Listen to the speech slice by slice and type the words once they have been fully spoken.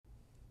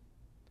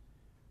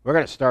We're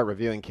going to start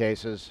reviewing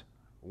cases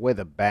with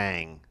a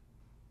bang.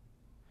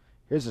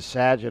 Here's a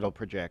sagittal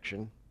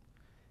projection,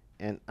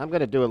 and I'm going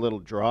to do a little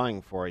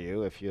drawing for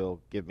you if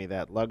you'll give me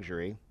that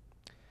luxury.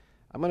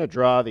 I'm going to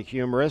draw the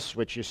humerus,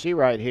 which you see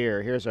right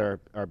here. Here's our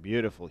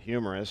beautiful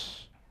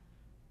humerus,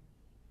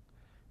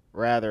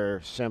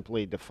 rather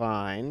simply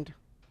defined.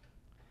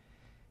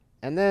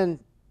 And then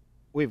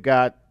we've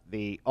got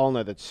the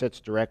ulna that sits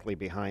directly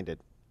behind it.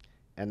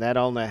 And that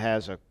ulna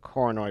has a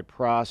coronoid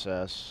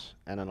process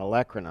and an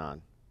olecranon.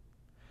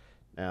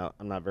 Now,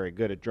 I'm not very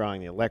good at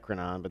drawing the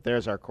olecranon, but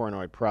there's our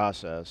coronoid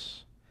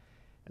process.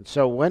 And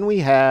so when we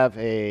have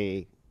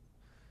a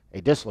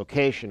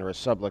dislocation or a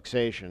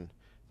subluxation,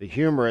 the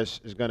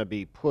humerus is going to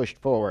be pushed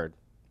forward,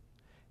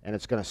 and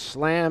it's going to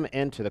slam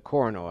into the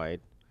coronoid,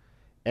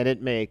 and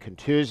it may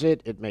contuse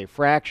it, it may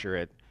fracture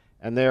it,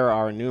 and there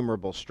are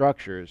innumerable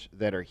structures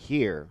that are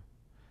here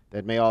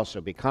that may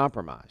also be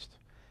compromised.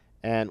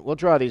 And we'll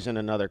draw these in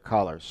another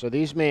color. So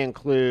these may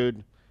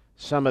include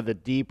some of the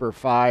deeper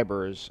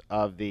fibers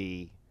of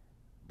the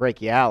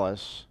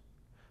brachialis,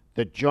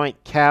 the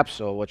joint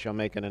capsule, which I'll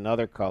make in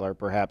another color,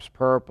 perhaps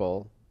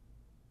purple,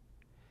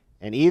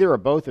 and either or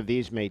both of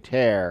these may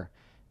tear,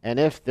 and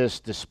if this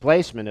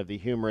displacement of the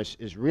humerus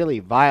is really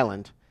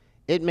violent,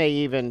 it may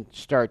even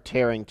start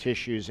tearing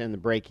tissues in the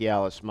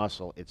brachialis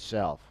muscle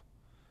itself.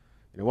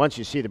 And once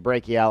you see the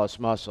brachialis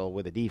muscle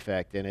with a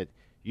defect in it,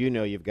 you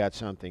know you've got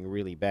something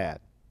really bad.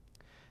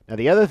 Now,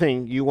 the other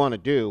thing you want to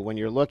do when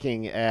you're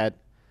looking at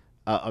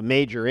a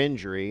major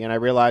injury, and I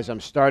realize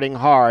I'm starting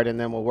hard and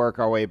then we'll work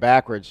our way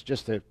backwards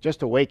just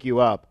to wake you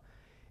up,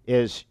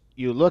 is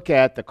you look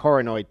at the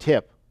coronoid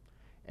tip,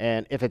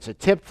 and if it's a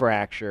tip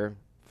fracture,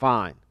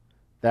 fine,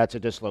 that's a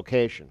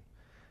dislocation.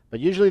 But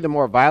usually the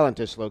more violent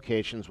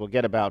dislocations will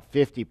get about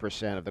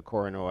 50% of the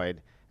coronoid,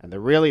 and the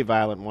really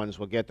violent ones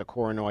will get the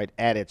coronoid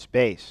at its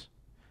base.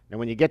 Now,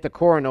 when you get the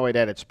coronoid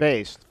at its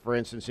base, for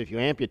instance, if you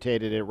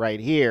amputated it right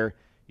here,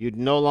 you'd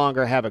no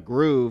longer have a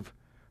groove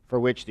for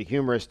which the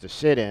humerus to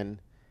sit in,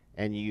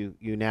 and you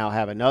now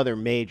have another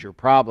major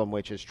problem,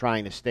 which is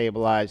trying to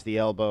stabilize the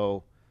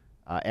elbow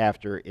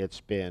after it's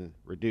been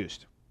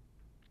reduced.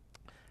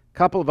 A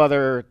couple of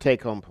other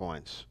take-home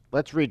points.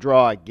 Let's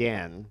redraw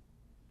again,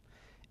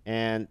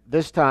 and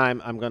this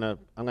time I'm going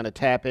to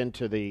tap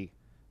into the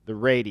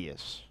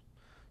radius.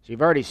 So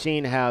you've already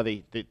seen how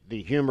the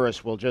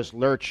humerus will just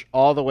lurch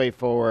all the way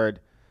forward,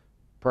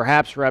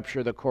 perhaps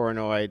rupture the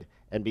coronoid,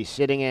 and be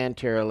sitting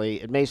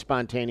anteriorly. It may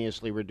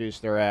spontaneously reduce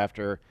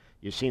thereafter.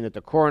 You've seen that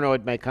the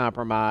coronoid may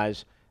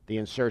compromise. The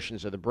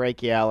insertions of the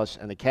brachialis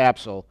and the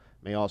capsule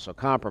may also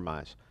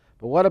compromise.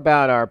 But what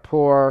about our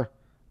poor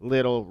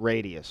little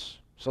radius?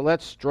 So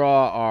let's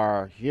draw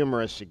our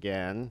humerus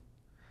again.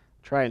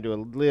 Try and do a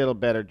little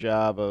better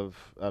job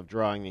of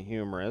drawing the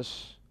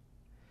humerus.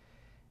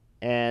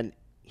 And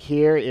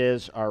here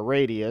is our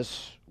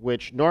radius,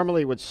 which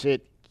normally would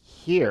sit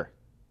here.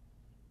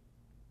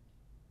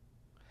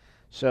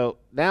 So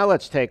now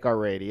let's take our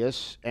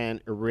radius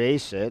and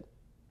erase it.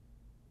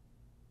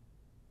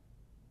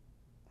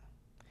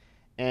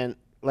 And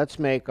let's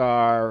make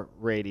our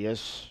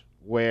radius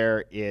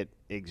where it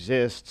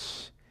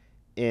exists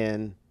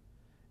in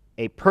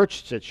a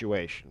perched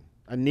situation,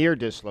 a near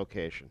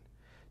dislocation.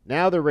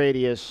 Now the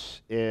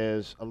radius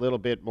is a little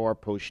bit more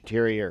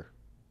posterior.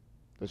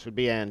 This would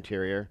be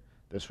anterior.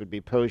 This would be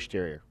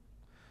posterior.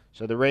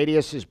 So the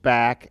radius is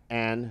back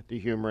and the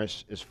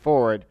humerus is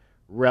forward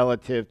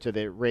relative to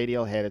the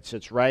radial head. It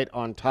sits right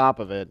on top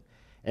of it,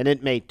 and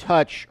it may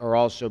touch or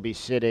also be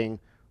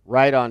sitting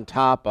right on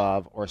top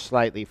of or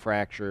slightly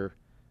fracture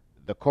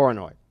the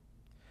coronoid.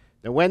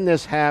 Now, when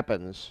this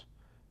happens,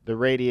 the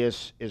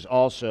radius is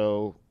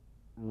also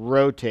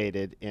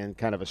rotated in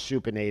kind of a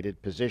supinated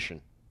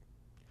position.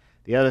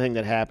 The other thing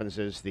that happens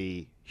is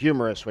the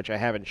humerus, which I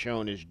haven't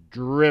shown, is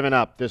driven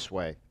up this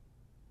way.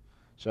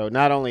 So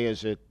not only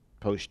is it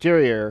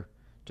posterior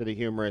to the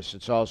humerus,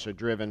 it's also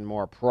driven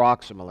more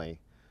proximally,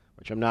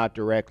 which I'm not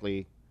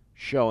directly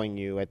showing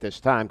you at this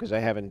time because I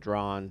haven't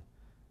drawn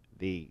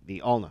the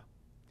ulna.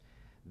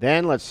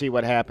 Then let's see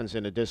what happens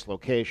in a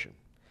dislocation.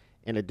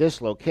 In a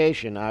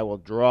dislocation, I will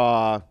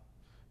draw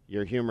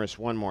your humerus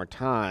one more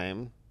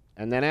time,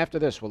 and then after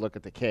this, we'll look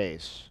at the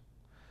case.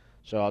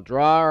 So I'll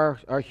draw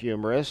our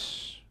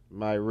humerus.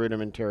 My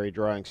rudimentary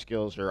drawing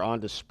skills are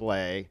on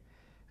display.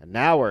 And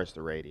now where's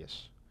the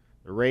radius?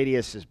 The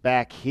radius is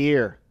back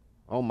here.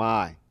 Oh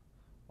my.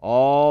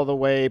 All the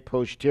way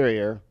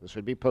posterior. This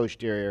would be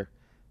posterior.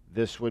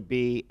 This would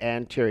be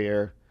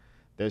anterior.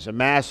 There's a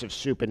massive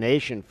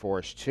supination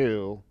force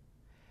too.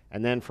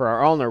 And then for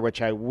our ulnar,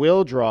 which I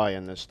will draw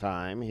in this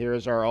time,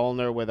 here's our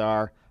ulnar with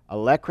our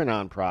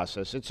olecranon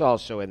process. It's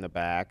also in the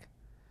back.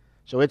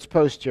 So it's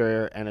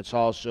posterior, and it's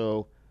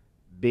also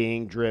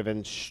being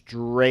driven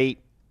straight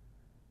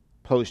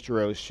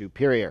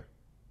posterior-superior.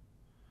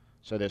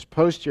 So there's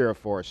posterior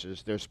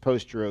forces, there's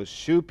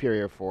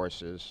posterior-superior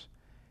forces,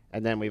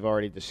 and then we've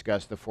already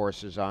discussed the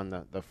forces on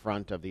the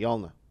front of the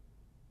ulna.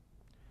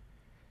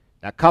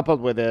 Now,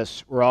 coupled with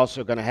this, we're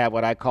also going to have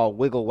what I call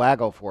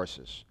wiggle-waggle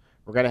forces.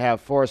 We're going to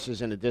have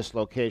forces in a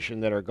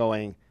dislocation that are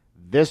going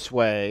this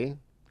way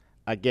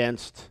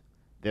against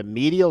the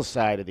medial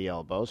side of the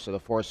elbow. So the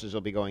forces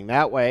will be going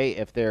that way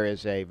if there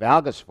is a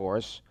valgus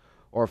force,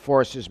 or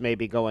forces may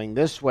be going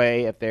this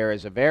way if there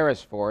is a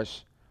varus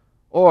force,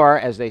 or,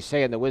 as they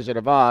say in The Wizard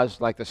of Oz,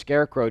 like the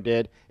Scarecrow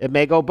did, it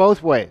may go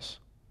both ways.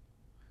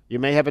 You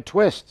may have a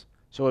twist,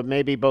 so it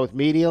may be both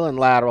medial and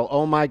lateral.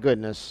 Oh my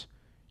goodness,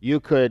 you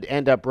could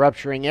end up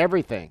rupturing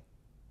everything.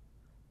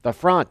 The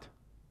front,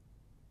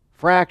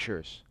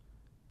 fractures,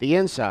 the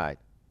inside,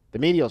 the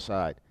medial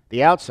side,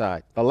 the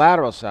outside, the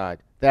lateral side.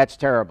 That's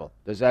terrible.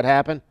 Does that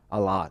happen? A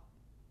lot.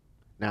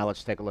 Now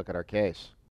let's take a look at our case.